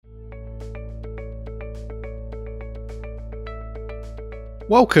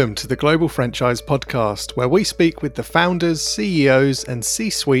Welcome to the Global Franchise Podcast, where we speak with the founders, CEOs, and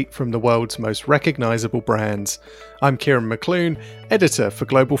C-suite from the world's most recognizable brands. I'm Kieran McClune, editor for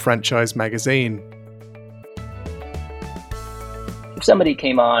Global Franchise Magazine. If somebody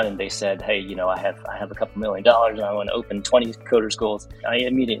came on and they said, hey, I have a couple $1 million and I want to open 20 coder schools, I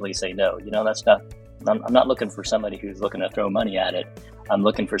immediately say no. I'm not looking for somebody who's looking to throw money at it. I'm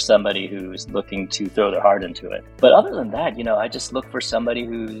looking for somebody who's looking to throw their heart into it. But other than that, I just look for somebody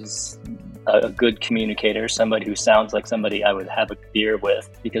who's a good communicator, somebody who sounds like somebody I would have a beer with,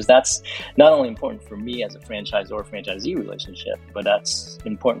 because that's not only important for me as a franchisor or franchisee relationship, but that's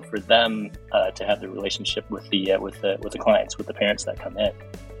important for them to have the relationship with the clients, with the parents that come in.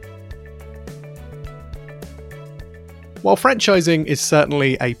 While franchising is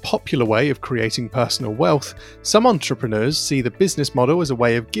certainly a popular way of creating personal wealth, some entrepreneurs see the business model as a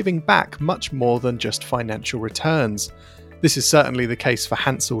way of giving back much more than just financial returns. This is certainly the case for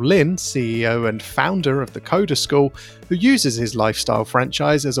Hansel Lynn, CEO and founder of theCoderSchool, who uses his lifestyle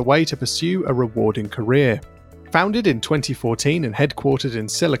franchise as a way to pursue a rewarding career. Founded in 2014 and headquartered in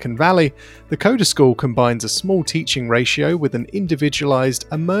Silicon Valley, theCoderSchool combines a small teaching ratio with an individualized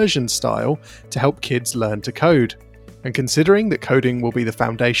immersion style to help kids learn to code. And considering that coding will be the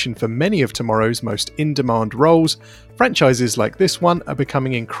foundation for many of tomorrow's most in-demand roles, franchises like this one are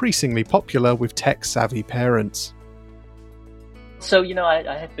becoming increasingly popular with tech-savvy parents. So,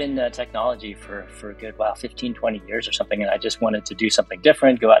 I have been technology for a good, 15, 20 years or something, and I just wanted to do something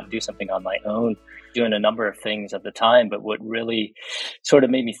different, go out and do something on my own, doing a number of things at the time. But what really sort of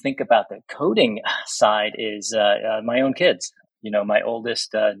made me think about the coding side is my own kids. My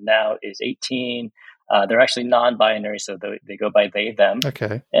oldest now is 18. They're actually non-binary, so they go by they, them.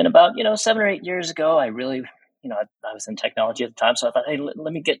 Okay. And about, 7 or 8 years ago, I really, I was in technology at the time. So I thought, hey,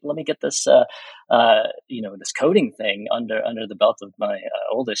 let me get this, this coding thing under the belt of my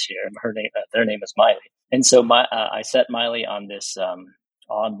oldest here. Their name is Miley. And so I set Miley on this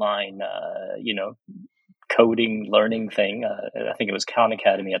online, coding learning thing. I think it was Khan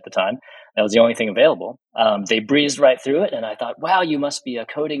Academy at the time. That was the only thing available. They breezed right through it. And I thought, wow, you must be a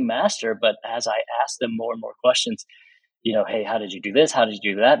coding master. But as I asked them more and more questions, hey, how did you do this? How did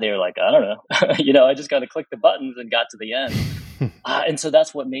you do that? They were like, I don't know. I just got to click the buttons and got to the end. And so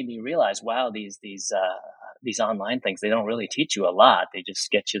that's what made me realize, wow, these online things, they don't really teach you a lot. They just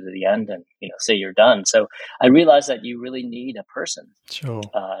get you to the end and, say you're done. So I realized that you really need a person Sure.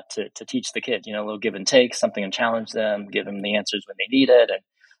 To teach the kids, a little give and take, something and challenge them, give them the answers when they need it, and,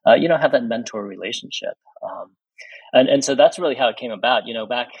 have that mentor relationship. And so that's really how it came about.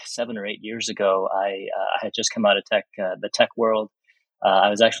 Back 7 or 8 years ago, I had just come out of the tech world. I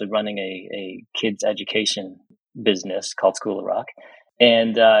was actually running a kids education business called School of Rock.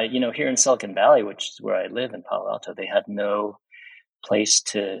 And, here in Silicon Valley, which is where I live in Palo Alto, they had no place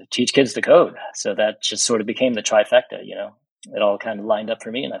to teach kids to code. So that just sort of became the trifecta, It all kind of lined up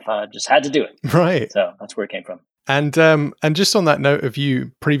for me, and I thought I just had to do it. Right. So that's where it came from. And just on that note of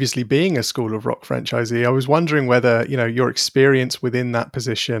you previously being a School of Rock franchisee, I was wondering whether, your experience within that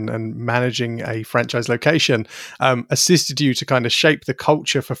position and managing a franchise location assisted you to kind of shape the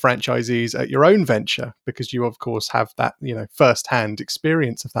culture for franchisees at your own venture, because you, of course, have that, firsthand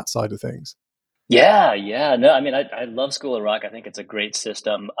experience of that side of things. Yeah. No, I love School of Rock. I think it's a great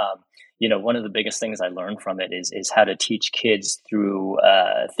system. One of the biggest things I learned from it is how to teach kids through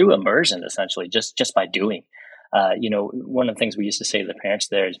immersion, essentially, just by doing. One of the things we used to say to the parents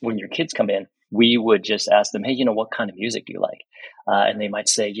there is when your kids come in, we would just ask them, hey, what kind of music do you like? And they might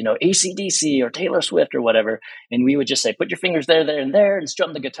say, AC/DC or Taylor Swift or whatever. And we would just say, put your fingers there, and there, and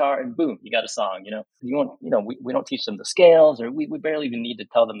strum the guitar, and boom, you got a song. We don't teach them the scales, or we barely even need to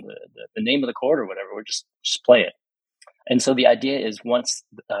tell them the name of the chord or whatever. We're just play it. And so the idea is once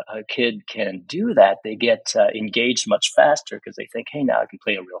a kid can do that, they get engaged much faster because they think, hey, now I can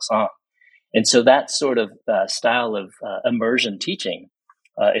play a real song. And so that sort of style of immersion teaching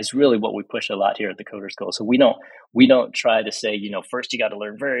is really what we push a lot here at the CoderSchool. So we don't try to say, first you got to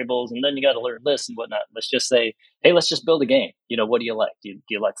learn variables and then you got to learn lists and whatnot. Let's just say, hey, let's just build a game. What do you like? Do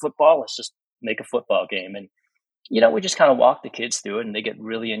you like football? Let's just make a football game. And, we just kind of walk the kids through it, and they get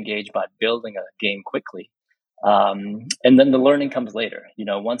really engaged by building a game quickly. And then the learning comes later.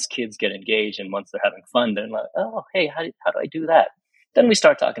 Once kids get engaged and once they're having fun, they're like, oh, hey, how do I do that? Then we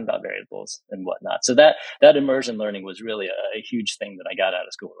start talking about variables and whatnot. So that immersion learning was really a huge thing that I got out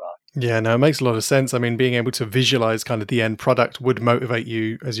of School of Rock. Yeah, no, it makes a lot of sense. I mean, being able to visualize kind of the end product would motivate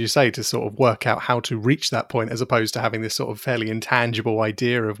you, as you say, to sort of work out how to reach that point, as opposed to having this sort of fairly intangible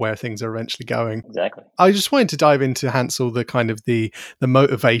idea of where things are eventually going. Exactly. I just wanted to dive into, Hansel, the kind of the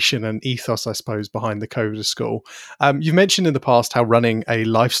motivation and ethos, I suppose, behind the Coder School. You've mentioned in the past how running a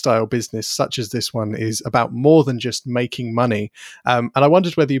lifestyle business such as this one is about more than just making money. And I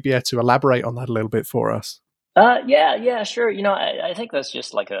wondered whether you'd be able to elaborate on that a little bit for us. Yeah, sure. I think that's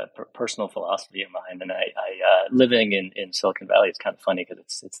just like a personal philosophy of mine. And living in Silicon Valley is kind of funny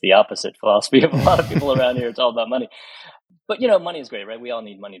because it's the opposite philosophy of a lot of people around here. It's all about money. But money is great, right? We all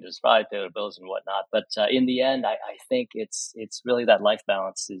need money to survive, pay our bills and whatnot. But in the end, I think it's really that life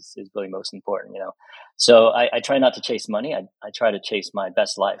balance is really most important. So I try not to chase money. I try to chase my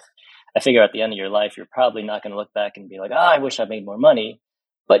best life. I figure at the end of your life, you're probably not going to look back and be like, oh, I wish I made more money.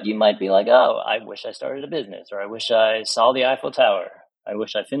 But you might be like, oh, I wish I started a business, or I wish I saw the Eiffel Tower. I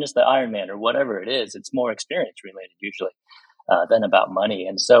wish I finished the Ironman, or whatever it is. It's more experience related usually than about money.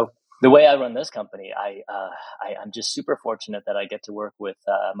 And so the way I run this company, I'm just super fortunate that I get to work with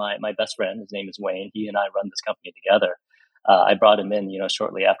my best friend. His name is Wayne. He and I run this company together. I brought him in,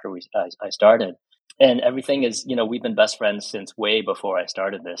 shortly after I started. And everything is, we've been best friends since way before I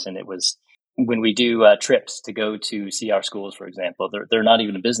started this. And it was when we do trips to go to see our schools, for example, they're not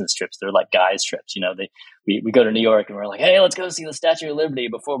even business trips. They're like guys trips. We go to New York and we're like, hey, let's go see the Statue of Liberty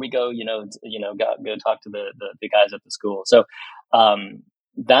before we go, go talk to the guys at the school. So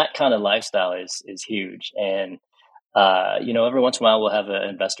that kind of lifestyle is huge. And every once in a while we'll have an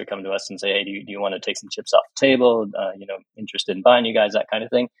investor come to us and say, hey, do you want to take some chips off the table? Interested in buying you guys, that kind of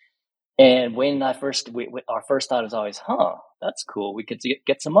thing. And Wayne and I our first thought is always, that's cool. We could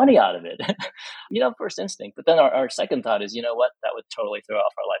get some money out of it, first instinct. But then our second thought is, what, that would totally throw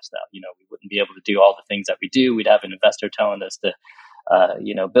off our lifestyle. We wouldn't be able to do all the things that we do. We'd have an investor telling us to,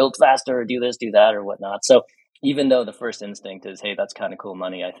 build faster, or do this, do that, or whatnot. So even though the first instinct is, hey, that's kind of cool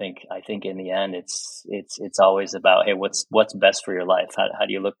money, I think in the end, it's always about, hey, what's best for your life? How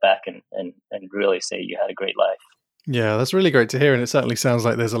do you look back and really say you had a great life? Yeah, that's really great to hear. And it certainly sounds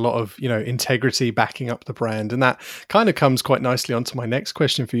like there's a lot of, integrity backing up the brand. And that kind of comes quite nicely onto my next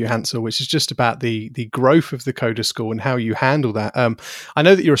question for you, Hansel, which is just about the growth of the Coder School and how you handle that. I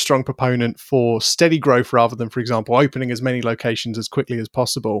know that you're a strong proponent for steady growth rather than, for example, opening as many locations as quickly as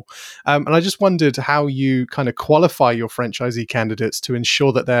possible. And I just wondered how you kind of qualify your franchisee candidates to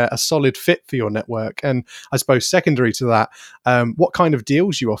ensure that they're a solid fit for your network. And I suppose secondary to that, what kind of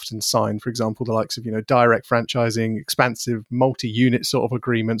deals you often sign, for example, the likes of, direct franchising, expansive multi-unit sort of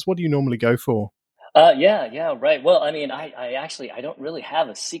agreements. What do you normally go for? Yeah, right. Well, I mean, I don't really have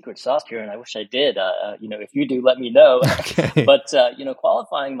a secret sauce here, and I wish I did. If you do, let me know. Okay. But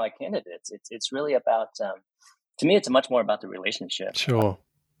qualifying my candidates, it's really about. To me, it's much more about the relationship. Sure.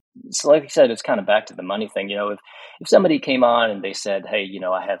 So, like you said, it's kind of back to the money thing. If somebody came on and they said, "Hey,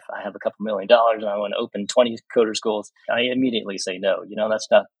 I have a couple $1 million and I want to open 20 coder schools," I immediately say no. That's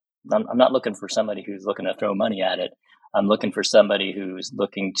not. I'm not looking for somebody who's looking to throw money at it. I'm looking for somebody who's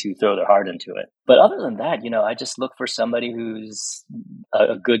looking to throw their heart into it. But other than that, I just look for somebody who's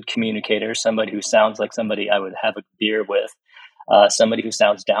a good communicator, somebody who sounds like somebody I would have a beer with, somebody who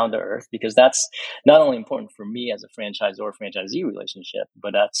sounds down to earth, because that's not only important for me as a franchisor-franchisee relationship,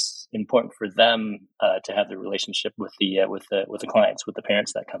 but that's important for them to have the relationship with the clients, with the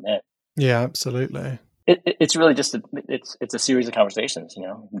parents that come in. Yeah, absolutely. It's really just it's a series of conversations.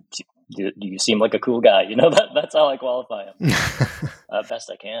 Do you seem like a cool guy? That's how I qualify them best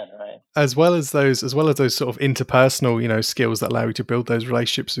I can, right? As well as those sort of interpersonal, skills that allow you to build those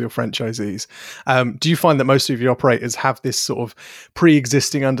relationships with your franchisees. Do you find that most of your operators have this sort of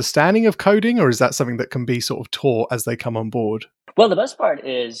pre-existing understanding of coding, or is that something that can be sort of taught as they come on board? Well, the best part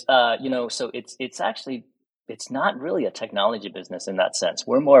is, so it's actually. It's not really a technology business in that sense.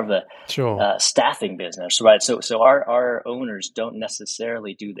 We're more of a staffing business, right? So our owners don't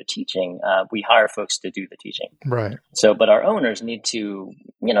necessarily do the teaching. We hire folks to do the teaching, right? So, but our owners need to,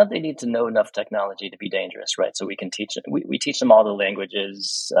 they need to know enough technology to be dangerous, right? So we can teach them. We teach them all the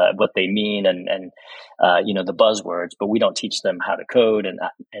languages, what they mean, and the buzzwords. But we don't teach them how to code, and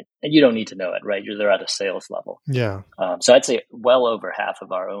you don't need to know it, right? They're at a sales level. Yeah. So I'd say well over half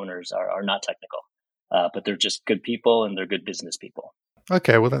of our owners are not technical. But they're just good people and they're good business people.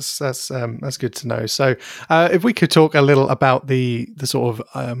 Okay, well that's good to know. So, if we could talk a little about the sort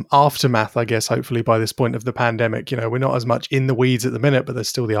of aftermath, I guess, hopefully by this point of the pandemic, we're not as much in the weeds at the minute, but there's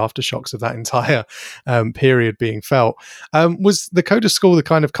still the aftershocks of that entire period being felt. Was the Coder School the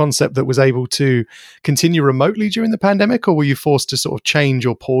kind of concept that was able to continue remotely during the pandemic, or were you forced to sort of change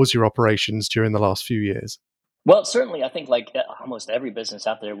or pause your operations during the last few years? Well, certainly, I think like almost every business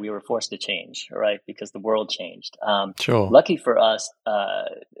out there, we were forced to change, right? Because the world changed. Sure. Lucky for us,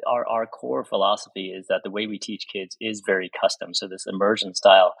 our core philosophy is that the way we teach kids is very custom. So this immersion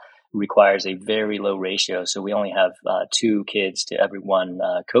style requires a very low ratio. So we only have 2 kids to every one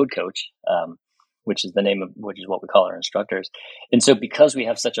code coach, which is what we call our instructors. And so because we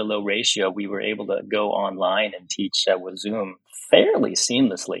have such a low ratio, we were able to go online and teach with Zoom fairly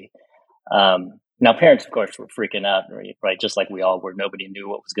seamlessly. Now, parents, of course, were freaking out, right? Just like we all were. Nobody knew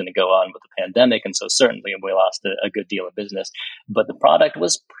what was going to go on with the pandemic. And so certainly we lost a good deal of business. But the product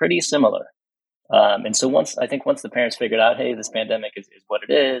was pretty similar. And so once the parents figured out, hey, this pandemic is what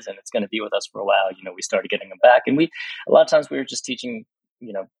it is, and it's going to be with us for a while, we started getting them back. And a lot of times we were just teaching,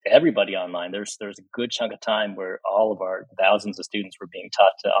 everybody online. There's a good chunk of time where all of our thousands of students were being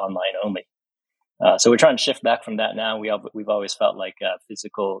taught to online only. So we're trying to shift back from that now. We've always felt like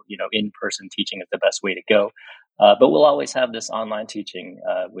physical, in-person teaching is the best way to go. But we'll always have this online teaching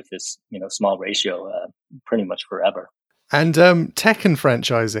with this, small ratio pretty much forever. And tech and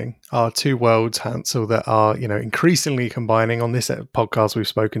franchising are two worlds, Hansel, that are, increasingly combining. On this podcast, we've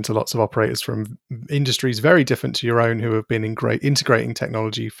spoken to lots of operators from industries very different to your own who have been integrating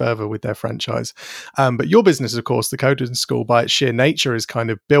technology further with their franchise. But your business, of course, theCoderSchool, by its sheer nature, is kind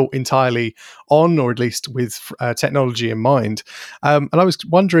of built entirely on, or at least with technology in mind. And I was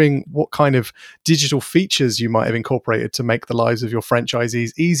wondering what kind of digital features you might have incorporated to make the lives of your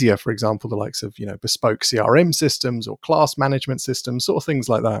franchisees easier. For example, the likes of, bespoke CRM systems or class management systems, sort of things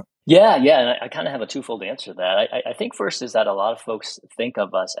like that. Yeah. And I kind of have a twofold answer to that. I think first is that a lot of folks think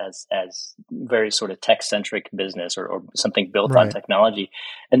of us as very sort of tech-centric business or something built on technology.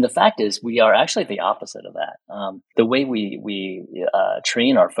 And the fact is we are actually the opposite of that. The way we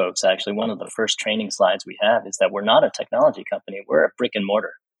train our folks, actually, one of the first training slides we have is that we're not a technology company. We're a brick and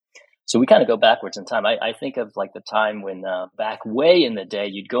mortar. So we kind of go backwards in time. I think of like the time when back way in the day,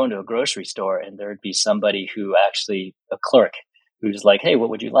 you'd go into a grocery store and there'd be somebody a clerk who's like, hey, what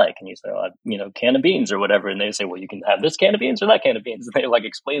would you like? And you say, can of beans or whatever. And they say, well, you can have this can of beans or that can of beans. And they like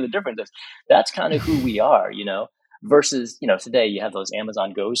explain the differences. That's kind of who we are, versus, today you have those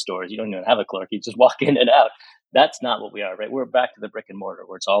Amazon Go stores. You don't even have a clerk. You just walk in and out. That's not what we are, right? We're back to the brick and mortar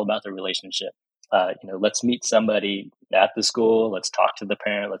where it's all about the relationship. Let's meet somebody at the school. Let's talk to the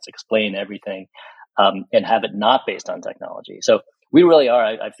parent. Let's explain everything, and have it not based on technology. So we really are.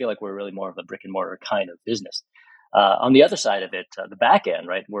 I feel like we're really more of a brick and mortar kind of business. On the other side of it, the back end,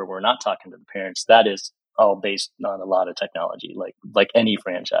 right, where we're not talking to the parents, that is all based on a lot of technology, like any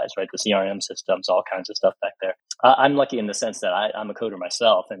franchise, right? The CRM systems, all kinds of stuff back there. I'm lucky in the sense that I'm a coder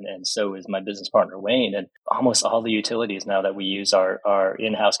myself, and so is my business partner, Wayne. And almost all the utilities now that we use are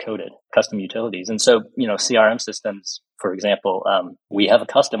in-house coded, custom utilities. And so, CRM systems, for example, we have a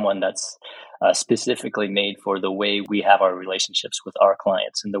custom one that's specifically made for the way we have our relationships with our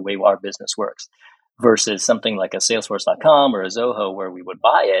clients and the way our business works, versus something like a Salesforce.com or a Zoho where we would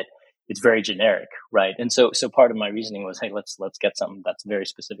buy it. It's very generic, right? And so part of my reasoning was, hey, let's get something that's very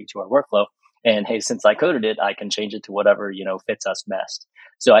specific to our workflow. And hey, since I coded it, I can change it to whatever, fits us best.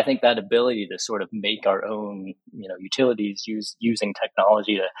 So I think that ability to sort of make our own, utilities using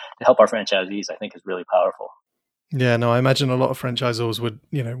technology to help our franchisees, I think is really powerful. Yeah, no, I imagine a lot of franchisors would,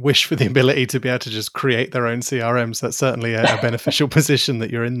 wish for the ability to be able to just create their own CRMs. That's certainly a beneficial position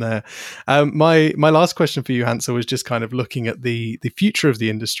that you're in there. My last question for you, Hansel, was just kind of looking at the future of the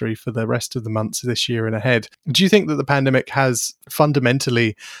industry for the rest of the months this year and ahead. Do you think that the pandemic has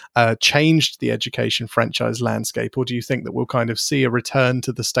fundamentally changed the education franchise landscape, or do you think that we'll kind of see a return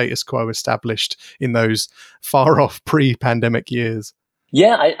to the status quo established in those far off pre-pandemic years?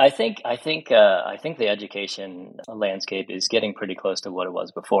 Yeah, I think the education landscape is getting pretty close to what it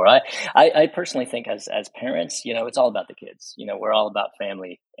was before. I personally think as parents, it's all about the kids. We're all about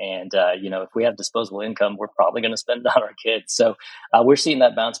family, and if we have disposable income, we're probably going to spend it on our kids. So we're seeing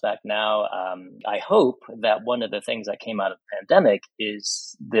that bounce back now. I hope that one of the things that came out of the pandemic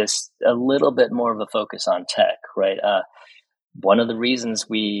is this a little bit more of a focus on tech, right? One of the reasons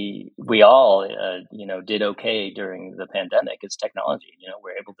we all, did okay during the pandemic is technology.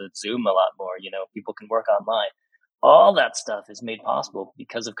 We're able to Zoom a lot more. People can work online. All that stuff is made possible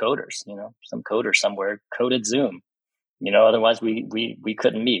because of coders. Some coder somewhere coded Zoom. Otherwise we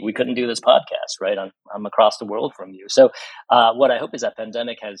couldn't meet. We couldn't do this podcast, right? I'm across the world from you. So what I hope is that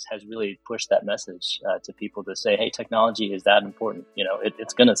pandemic has really pushed that message to people to say, hey, technology is that important.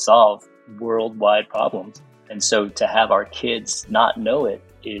 It's going to solve worldwide problems. And so to have our kids not know it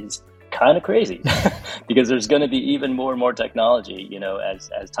is kind of crazy because there's going to be even more and more technology,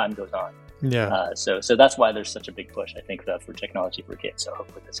 as time goes on. Yeah. So that's why there's such a big push, I think, for technology for kids. So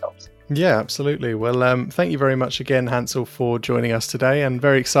hopefully this helps. Yeah, absolutely. Well, thank you very much again, Hansel, for joining us today, and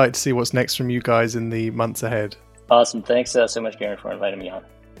very excited to see what's next from you guys in the months ahead. Awesome. Thanks so much, Garen, for inviting me on.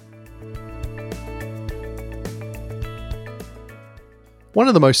 One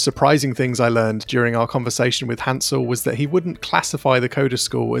of the most surprising things I learned during our conversation with Hansel was that he wouldn't classify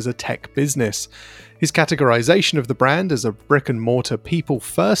theCoderSchool as a tech business. His categorization of the brand as a brick-and-mortar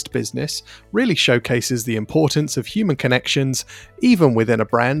people-first business really showcases the importance of human connections, even within a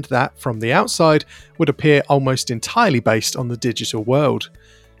brand that, from the outside, would appear almost entirely based on the digital world.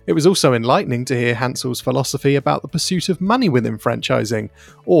 It was also enlightening to hear Hansel's philosophy about the pursuit of money within franchising,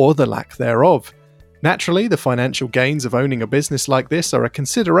 or the lack thereof. Naturally, the financial gains of owning a business like this are a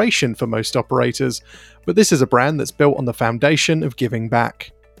consideration for most operators, but this is a brand that's built on the foundation of giving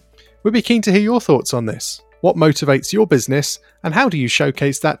back. We'd be keen to hear your thoughts on this. What motivates your business, and how do you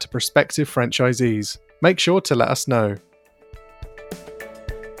showcase that to prospective franchisees? Make sure to let us know.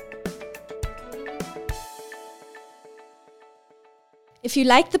 If you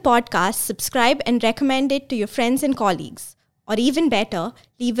like the podcast, subscribe and recommend it to your friends and colleagues. Or even better,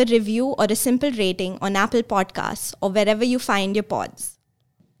 leave a review or a simple rating on Apple Podcasts or wherever you find your pods.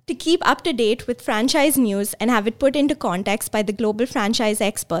 To keep up to date with franchise news and have it put into context by the global franchise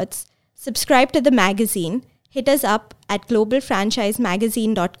experts, subscribe to the magazine, hit us up at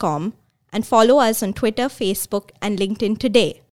globalfranchisemagazine.com, and follow us on Twitter, Facebook, and LinkedIn today.